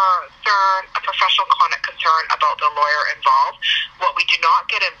unethical concern, a professional conduct concern about the lawyer involved. What we do not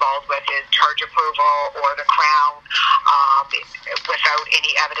get involved with is charge approval or the Crown without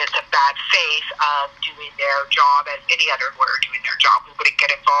any evidence of bad faith of doing their job as any other lawyer doing their job. We wouldn't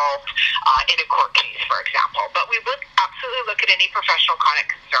get involved in a court case, for example. But we would absolutely look at any professional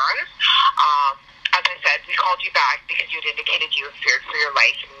conduct concerns. As I said, we called you back because you had indicated you had feared for your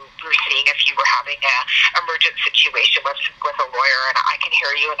life, and we were seeing if you were having an emergent situation with a lawyer, and I can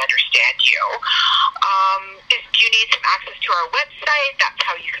hear you and understand you. Do you need some access to our website? That's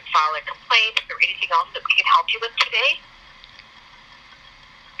how you can file a complaint. Is there anything else that we can help you with today?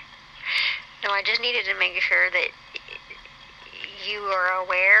 No, I just needed to make sure that you are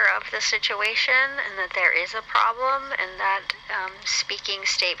aware of the situation and that there is a problem, and that speaking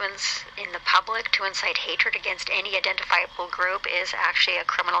statements in the public to incite hatred against any identifiable group is actually a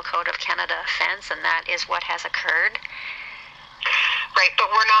Criminal Code of Canada offense, and that is what has occurred. Right, but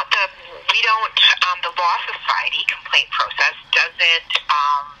the Law Society complaint process doesn't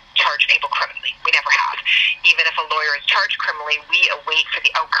charge people criminally. We never have. Even if a lawyer is charged criminally, we await for the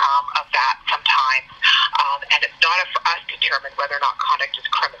outcome of that sometimes. And it's not up for us to determine whether or not conduct is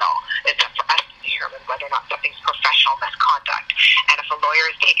criminal. It's up for us to determine whether or not something's professional misconduct. And if a lawyer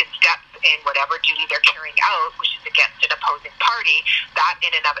has taken steps in whatever duty they're carrying out, which is against an opposing party, that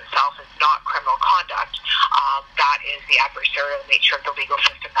in and of itself is not criminal conduct. That is the adversarial nature of the legal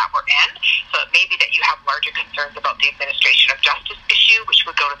system that we're in. So it may be that you have larger concerns about the administration of justice issue, which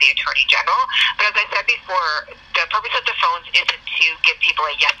would go to the Attorney General. But as I said before, the purpose of the phones isn't to give people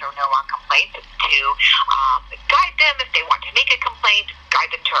a yes or no on complaints. It's to guide them if they want to make a complaint,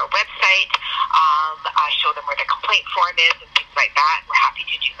 guide them to our website, show them where the complaint form is and things like that. We're happy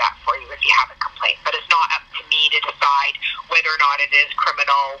to do that for you if you have a complaint. But it's not up to me to decide whether or not it is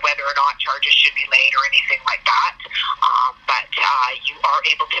criminal, whether or not charges should be laid or anything like that. But you are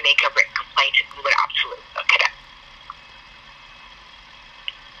able to make a written complaint, and we would absolutely look at it.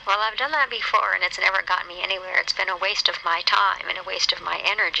 Well, I've done that before, and it's never gotten me anywhere. It's been a waste of my time and a waste of my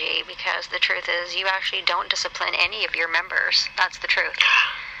energy, because the truth is you actually don't discipline any of your members. That's the truth.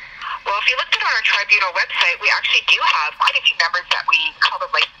 Well, if you looked at our tribunal website, we actually do have quite a few members that we call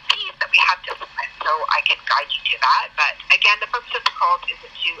the licensees that we have disciplined, so I can guide you to that. But again, the purpose of the calls isn't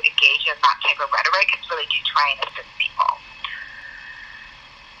to engage in that type of rhetoric. It's really to try and assist people.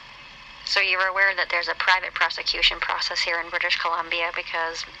 So you're aware that there's a private prosecution process here in British Columbia,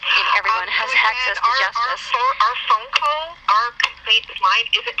 because everyone has access to justice. Our phone call, our complaints line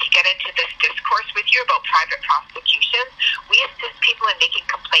isn't to get into this discourse with you about private prosecution. We assist people in making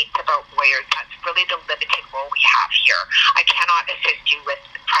complaints about lawyers. That's really the limited role we have here. I cannot assist you with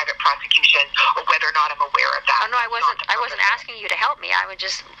private prosecution or whether or not I'm aware of that. Oh no, I wasn't asking you to help me. I was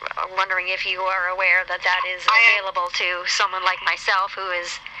just wondering if you are aware that that is available to someone like myself who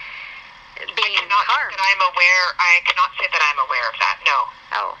is being harmed. I cannot say that I'm aware of that, no.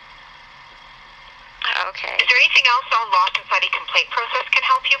 Oh. Okay. Is there anything else on Law Society complaint process can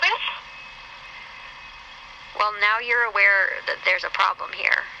help you with? Well, now you're aware that there's a problem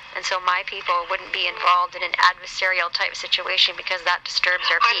here, and so my people wouldn't be involved in an adversarial type situation, because that disturbs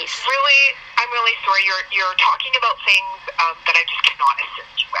our peace. I'm really sorry. You're talking about things that I just cannot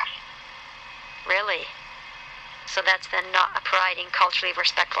assist you with. Really? So that's then not providing culturally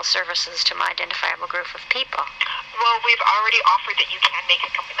respectful services to my identifiable group of people. Well, we've already offered that you can make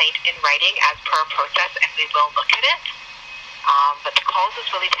a complaint in writing as per our process, and we will look at it. But the calls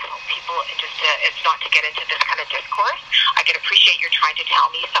is really to help people, and it's not to get into this kind of discourse. I can appreciate you're trying to tell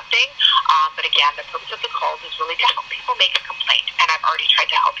me something, but again, the purpose of the calls is really to help people make a complaint, and I've already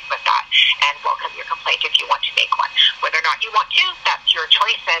tried to help you with that, and welcome your complaint if you want to make one. Whether or not you want to, that's your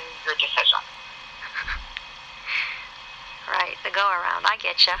choice and your decision. Right, the go-around. I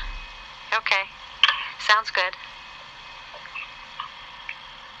get you. Okay. Sounds good.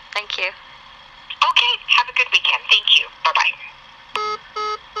 Thank you. Okay, have a good weekend. Thank you. Bye-bye.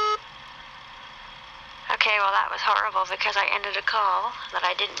 Okay, well, that was horrible, because I ended a call that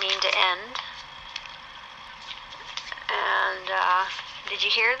I didn't mean to end. And, did you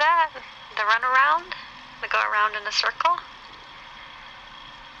hear that? The runaround? The go-around in a circle?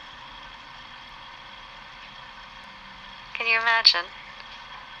 Can you imagine?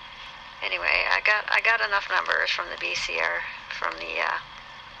 Anyway, I got enough numbers from the BCR, from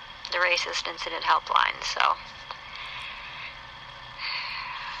the racist incident helpline, so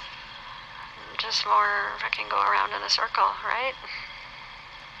just more fucking go around in a circle, right?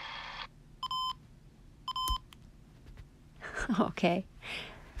 Okay.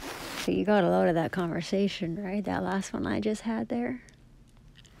 So you got a load of that conversation, right? That last one I just had there.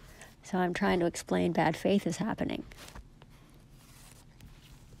 So I'm trying to explain bad faith is happening.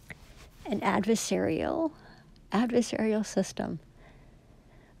 An adversarial system.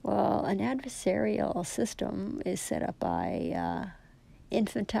 Well, an adversarial system is set up by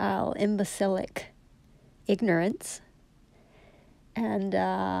infantile, imbecilic ignorance, and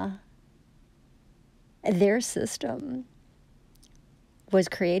their system was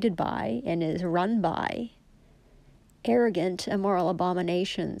created by and is run by arrogant, immoral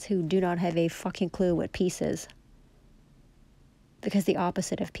abominations who do not have a fucking clue what peace is. Because the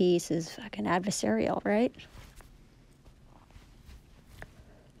opposite of peace is fucking adversarial, right?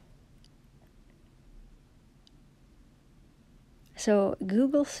 So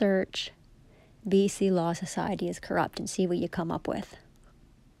Google search BC Law Society is corrupt and see what you come up with.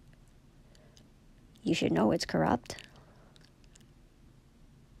 You should know it's corrupt.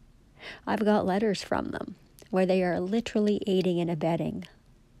 I've got letters from them where they are literally aiding and abetting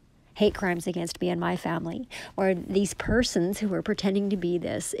hate crimes against me and my family, or these persons who are pretending to be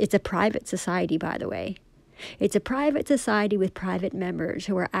this. It's a private society, by the way. It's a private society with private members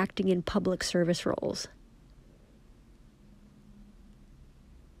who are acting in public service roles.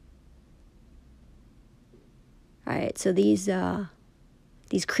 All right, so these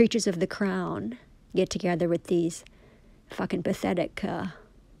creatures of the crown get together with these fucking pathetic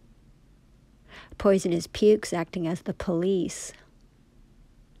poisonous pukes acting as the police.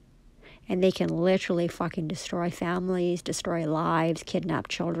 And they can literally fucking destroy families, destroy lives, kidnap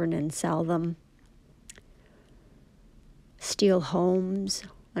children and sell them. Steal homes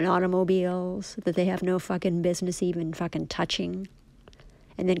and automobiles that they have no fucking business even fucking touching.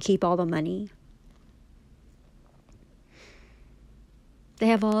 And then keep all the money. They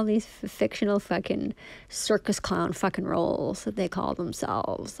have all these fictional fucking circus clown fucking roles that they call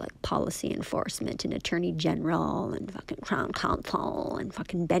themselves, like policy enforcement and attorney general and fucking crown counsel and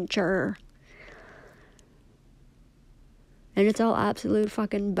fucking bencher. And it's all absolute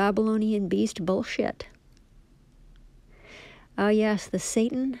fucking Babylonian beast bullshit. Oh yes, the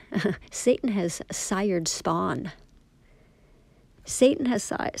Satan has sired spawn. Satan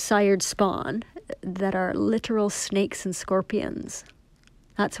has sired spawn that are literal snakes and scorpions.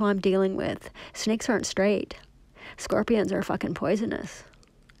 That's who I'm dealing with. Snakes aren't straight. Scorpions are fucking poisonous.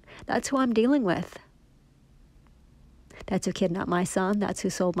 That's who I'm dealing with. That's who kidnapped my son. That's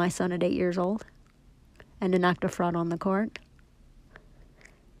who sold my son at 8 years old. And an act of fraud on the court.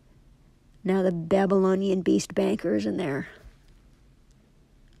 Now the Babylonian beast bankers in there.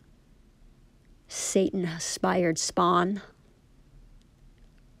 Satan-inspired spawn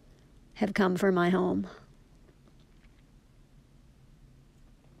have come for my home.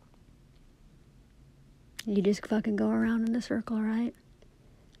 You just fucking go around in a circle, right?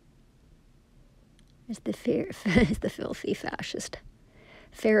 It's the filthy fascist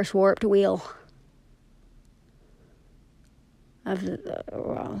Ferris warped wheel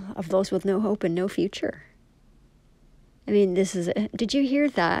of those with no hope and no future. I mean, this is. Did you hear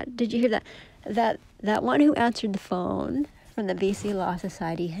that? Did you hear that? That one who answered the phone from the BC Law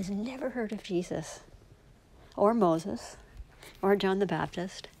Society has never heard of Jesus, or Moses, or John the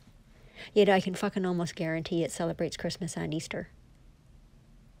Baptist. Yet I can fucking almost guarantee it celebrates Christmas and Easter.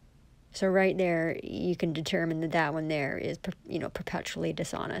 So right there, you can determine that one there is, perpetually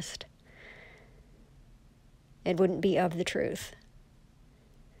dishonest. It wouldn't be of the truth.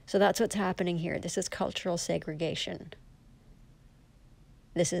 So that's what's happening here. This is cultural segregation.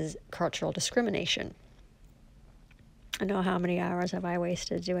 This is cultural discrimination. I know how many hours have I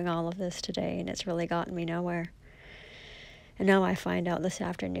wasted doing all of this today, and it's really gotten me nowhere. And now I find out this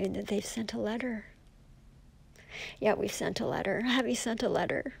afternoon that they've sent a letter. Yeah, we've sent a letter. Have you sent a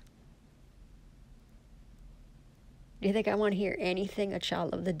letter? Do you think I want to hear anything a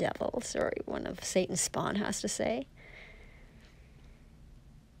child of the devil, or one of Satan's spawn has to say?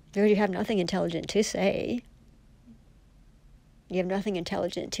 Or you have nothing intelligent to say. You have nothing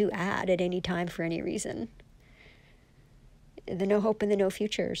intelligent to add at any time for any reason. The no hope and the no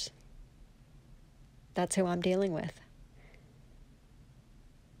futures. That's who I'm dealing with.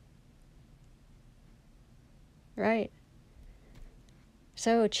 Right.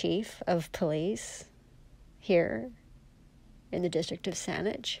 So, Chief of Police here in the district of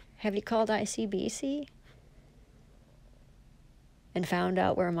Saanich, have you called ICBC and found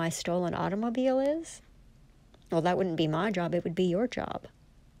out where my stolen automobile is? Well, that wouldn't be my job. It would be your job.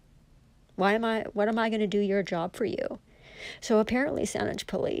 What am I going to do your job for you? So apparently Saanich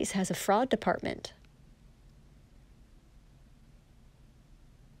Police has a fraud department.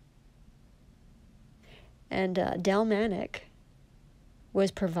 And Del Manick was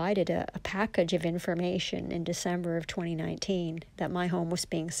provided a package of information in December of 2019 that my home was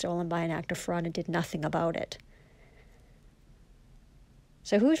being stolen by an act of fraud and did nothing about it.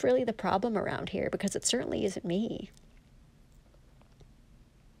 So who's really the problem around here? Because it certainly isn't me.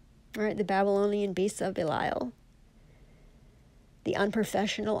 All right, the Babylonian beasts of Belial. The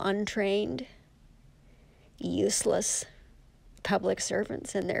unprofessional, untrained, useless public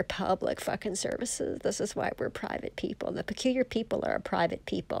servants and their public fucking services. This is why we're private people. The peculiar people are a private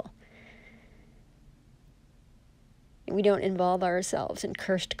people. And we don't involve ourselves in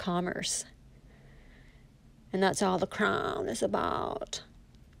cursed commerce. And that's all the crown is about.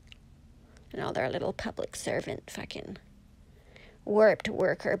 And all their little public servant fucking warped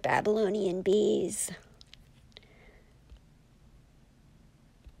worker Babylonian bees.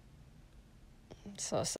 So